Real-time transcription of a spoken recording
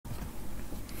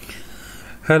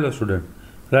Hello student,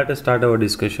 let us start our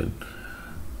discussion.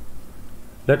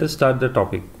 Let us start the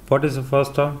topic. What is the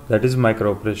first term? That is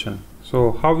micro operation.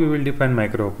 So how we will define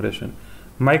micro operation?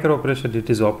 Micro operation, it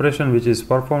is operation which is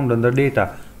performed on the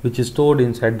data which is stored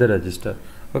inside the register.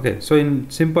 Okay, so in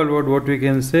simple word what we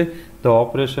can say, the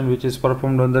operation which is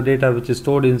performed on the data which is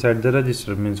stored inside the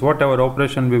register means whatever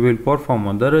operation we will perform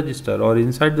on the register or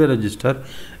inside the register,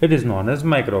 it is known as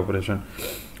micro operation.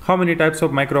 How many types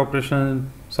of micro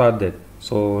operations are there?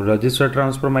 So register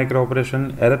transfer micro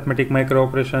operation, arithmetic micro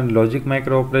operation, logic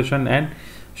micro operation and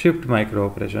shift micro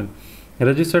operation.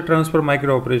 Register transfer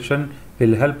micro operation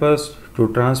will help us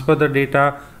to transfer the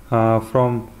data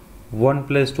from one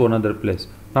place to another place.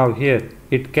 Now here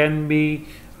it can be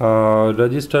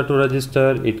register to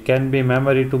register, it can be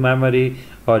memory to memory,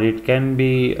 or it can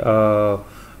be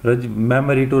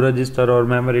memory to register or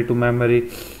memory to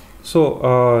memory.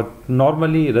 So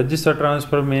normally register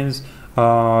transfer means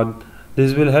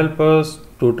this will help us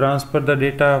to transfer the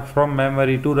data from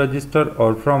memory to register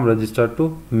or from register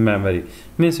to memory.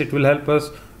 Means it will help us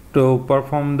to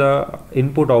perform the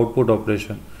input output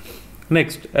operation.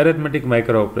 Next, arithmetic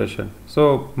micro operation.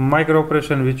 So micro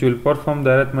operation which will perform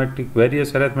the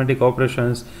various arithmetic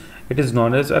operations, it is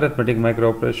known as arithmetic micro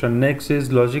operation. Next is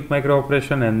logic micro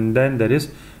operation, and then there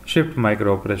is shift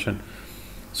micro operation.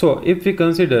 So if we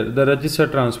consider the register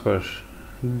transfer,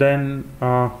 then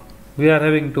we are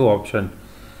having two options.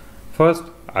 First,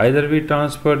 either we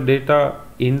transfer data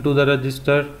into the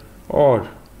register or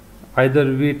either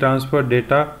we transfer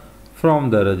data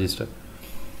from the register.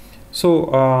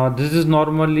 So this is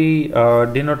normally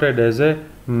denoted as a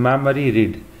memory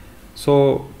read.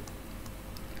 So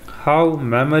how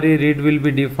memory read will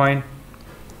be defined?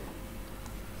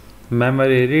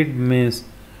 Memory read means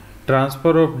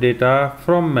transfer of data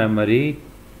from memory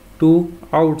to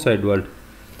outside world.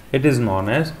 It is known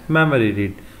as memory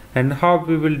read. And how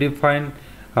we will define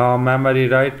memory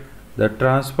write? The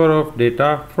transfer of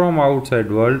data from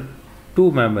outside world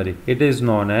to memory. It is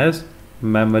known as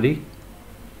memory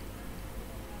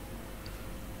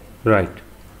write.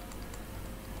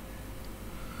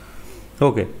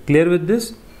 Okay, clear with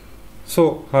this?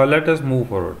 So let us move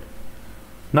forward.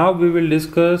 Now we will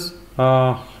discuss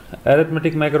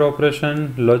arithmetic micro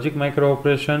operation, logic micro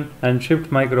operation and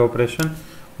shift micro operation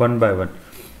one by one.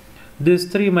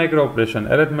 These three micro operation,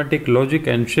 arithmetic, logic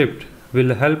and shift,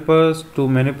 will help us to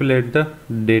manipulate the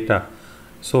data.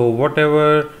 So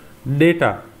whatever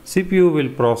data CPU will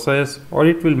process or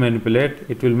it will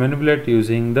manipulate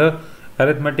using the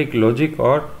arithmetic, logic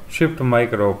or shift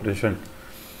micro operation.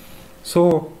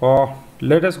 So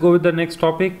let us go with the next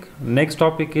topic. Next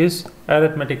topic is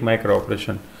arithmetic micro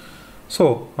operation.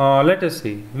 So let us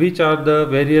see which are the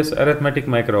various arithmetic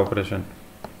micro operation.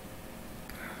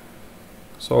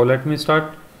 So let me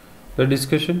start the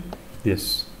discussion.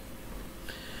 Yes.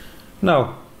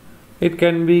 Now it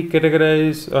can be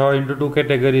categorized into two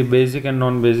categories, basic and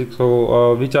non-basic.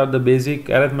 So which are the basic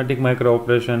arithmetic micro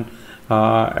operation?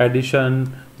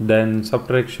 Addition, then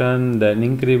subtraction, then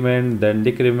increment, then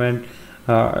decrement.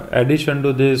 Addition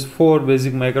to this four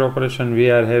basic micro operation, we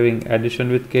are having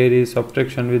addition with carry,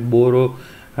 subtraction with borrow,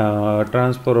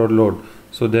 transfer or load.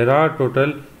 So there are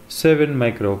total 7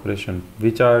 micro operation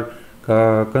which are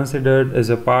considered as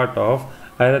a part of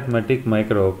arithmetic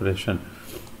micro operation.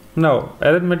 Now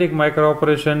arithmetic micro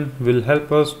operation will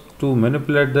help us to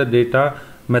manipulate the data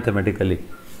mathematically.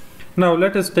 Now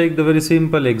let us take the very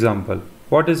simple example.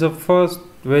 What is the first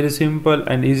very simple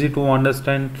and easy to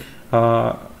understand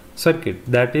circuit?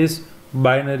 That is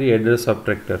binary adder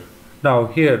subtractor. Now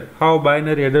here how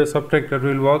binary adder subtractor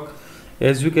will work?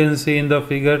 As you can see in the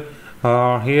figure,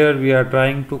 here we are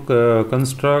trying to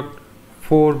construct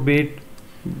 4-bit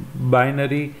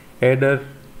binary adder.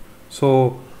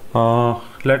 So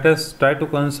let us try to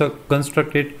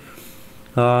construct it.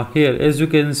 Here as you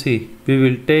can see, we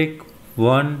will take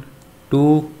 1,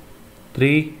 2,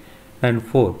 3 and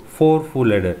 4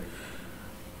 full adder.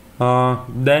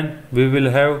 Then we will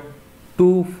have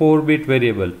two 4-bit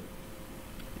variable,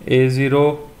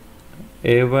 A0,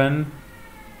 A1,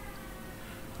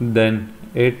 then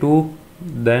A2,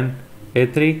 then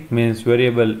A3 means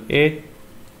variable A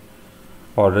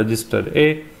or register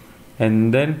A,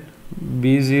 and then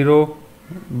B0,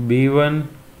 B1,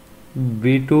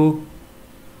 B2,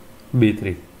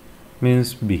 B3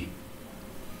 means B.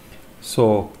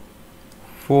 So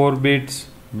 4 bits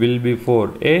will be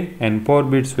for A and 4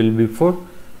 bits will be for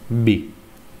B.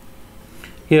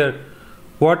 Here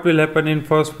what will happen in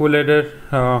first full adder?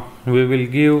 We will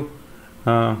give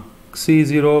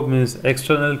C0 means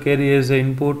external carry as the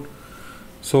input.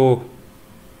 So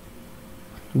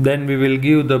Then we will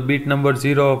give the bit number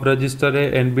 0 of register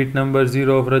A and bit number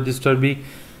 0 of register B.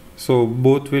 So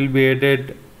both will be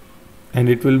added and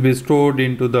it will be stored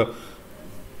into the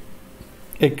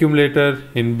accumulator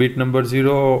in bit number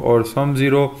 0 or sum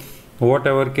 0.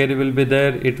 Whatever carry will be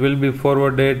there, it will be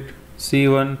forwarded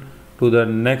C1 to the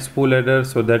next pool adder.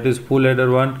 So that is pool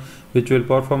adder 1, which will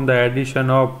perform the addition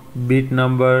of bit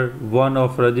number 1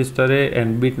 of register A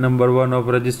and bit number 1 of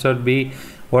register B.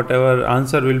 Whatever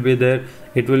answer will be there,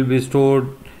 it will be stored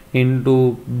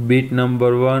into bit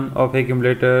number 1 of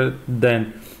accumulator.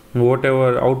 Then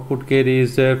whatever output carry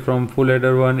is there from full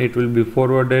adder 1, it will be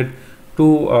forwarded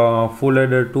to full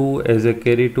adder 2 as a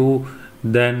carry 2.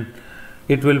 Then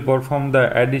it will perform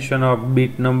the addition of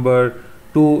bit number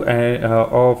 2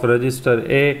 of register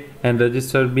A and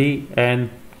register B and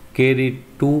carry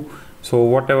 2. So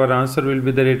whatever answer will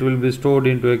be there, it will be stored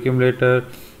into accumulator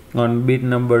on bit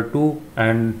number 2,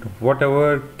 and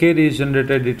whatever carry is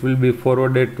generated, it will be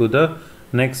forwarded to the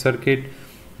next circuit.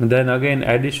 Then again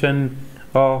addition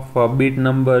of bit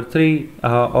number 3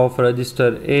 of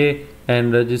register A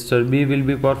and register B will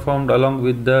be performed along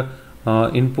with the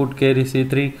input carry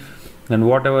C3, and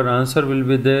whatever answer will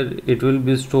be there, it will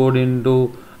be stored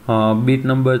into bit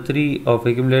number 3 of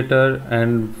accumulator,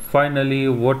 and finally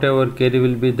whatever carry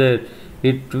will be there,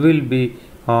 it will be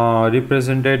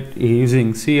represented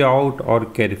using C out or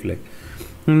carry flag.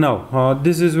 Now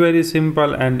this is very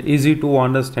simple and easy to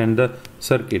understand the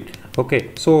circuit. Okay,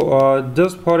 so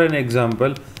just for an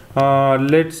example,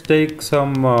 let's take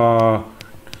some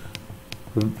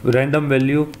random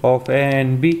value of A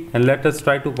and B and let us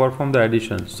try to perform the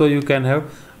addition so you can have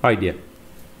idea.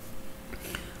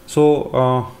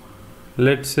 So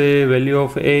let's say value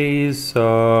of A is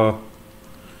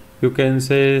you can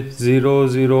say 0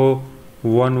 0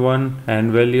 1 1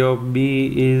 and value of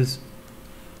B is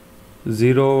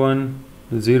 0 1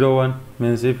 0 1.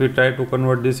 Means if you try to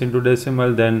convert this into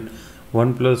decimal, then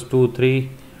 1 plus 2 3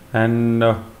 and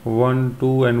 1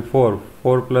 2 and 4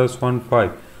 plus 1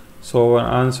 5. So our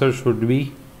answer should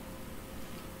be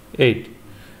 8.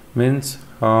 Means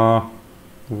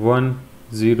 1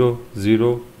 0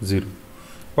 0 0.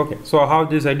 Okay, so how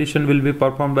this addition will be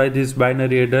performed by this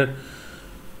binary adder?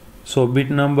 So bit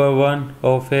number 1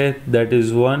 of A, that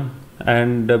is 1,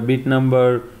 and bit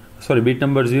number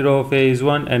 0 of A is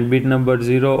 1 and bit number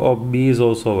 0 of B is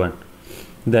also 1.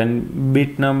 Then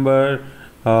bit number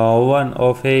 1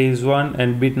 of A is 1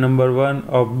 and bit number 1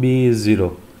 of B is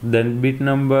 0. Then bit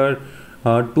number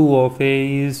 2 of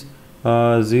A is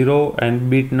 0 and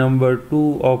bit number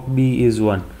 2 of B is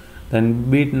 1.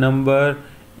 Then bit number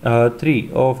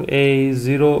 3 of A is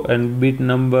 0 and bit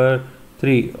number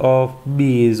 3 of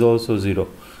B is also 0.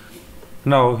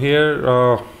 Now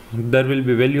here there will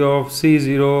be value of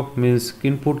C0, means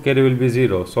input carry will be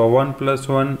 0. So 1 plus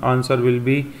 1 answer will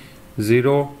be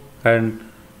 0 and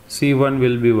C1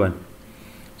 will be 1.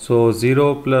 So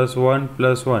 0 plus 1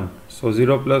 plus 1. So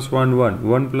 0 plus 1 1.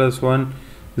 1 plus 1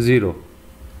 0.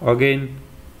 Again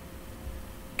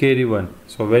carry 1.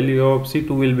 So value of C2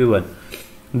 will be 1.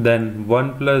 Then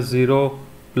 1 plus 0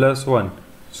 plus 1.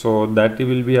 So that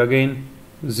will be again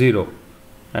 0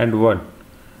 and 1.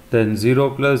 Then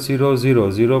 0 plus 0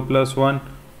 0. 0 plus 1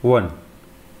 1.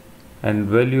 And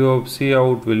value of C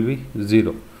out will be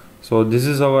 0. So this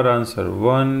is our answer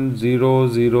 1 0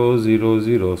 0 0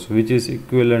 0, so which is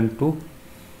equivalent to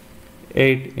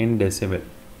 8 in decimal.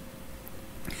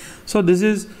 So this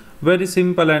is very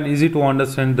simple and easy to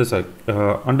understand the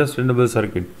understandable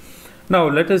circuit. Now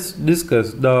let us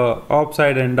discuss the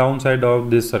upside and downside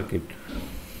of this circuit.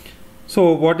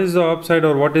 So what is the upside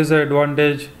or what is the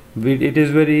advantage? It is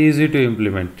very easy to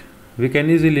implement. We can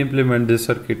easily implement this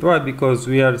circuit. Why? Because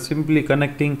we are simply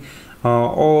connecting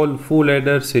all full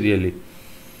adders serially.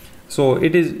 So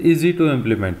it is easy to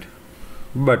implement.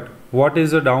 But what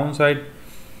is the downside?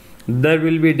 There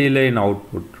will be delay in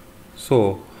output.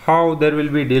 So how there will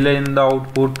be delay in the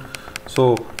output?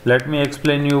 So let me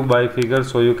explain you by figure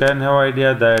so you can have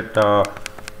idea that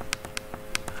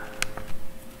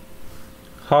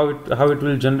how it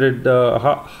will generate the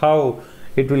how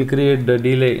it will create the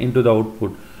delay into the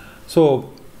output.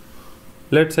 So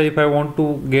let's say if I want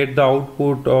to get the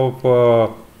output of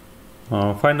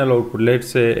final output, let's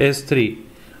say S3,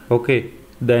 okay,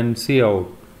 then C out.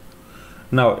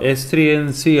 Now S3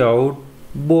 and C out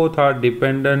both are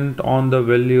dependent on the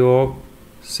value of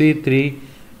C3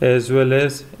 as well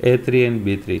as A3 and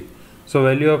B3. So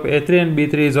value of A3 and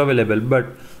B3 is available, but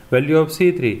value of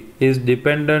C3 is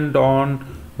dependent on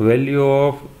value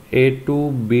of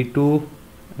A2, B2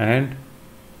 and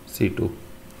C2.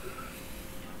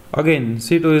 Again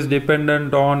C2 is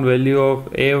dependent on value of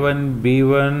A1,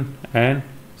 B1 and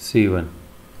C1.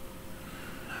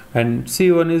 and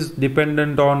C1 is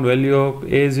dependent on value of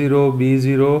A0,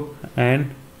 B0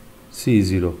 and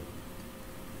C0.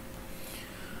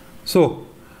 So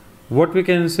what we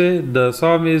can say, the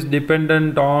sum is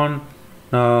dependent on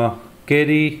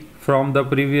carry from the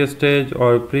previous stage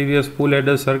or previous full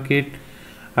adder circuit,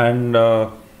 and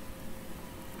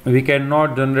we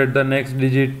cannot generate the next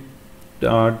digit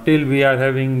till we are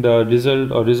having the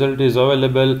result, or result is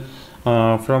available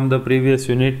from the previous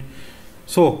unit.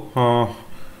 So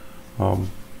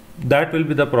that will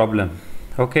be the problem.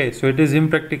 Okay, so it is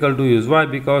impractical to use. Why?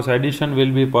 Because addition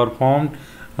will be performed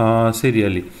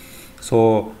serially.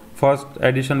 So first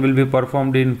addition will be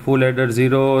performed in full adder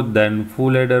 0, then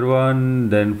full adder 1,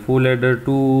 then full adder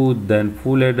 2, then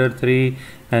full adder 3,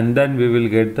 and then we will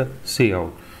get the C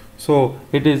out. So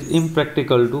it is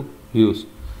impractical to use.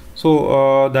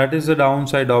 So that is the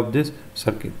downside of this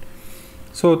circuit.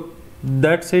 So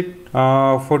that's it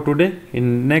for today.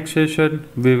 In next session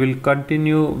we will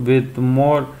continue with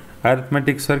more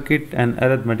arithmetic circuit and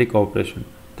arithmetic operation.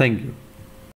 Thank you.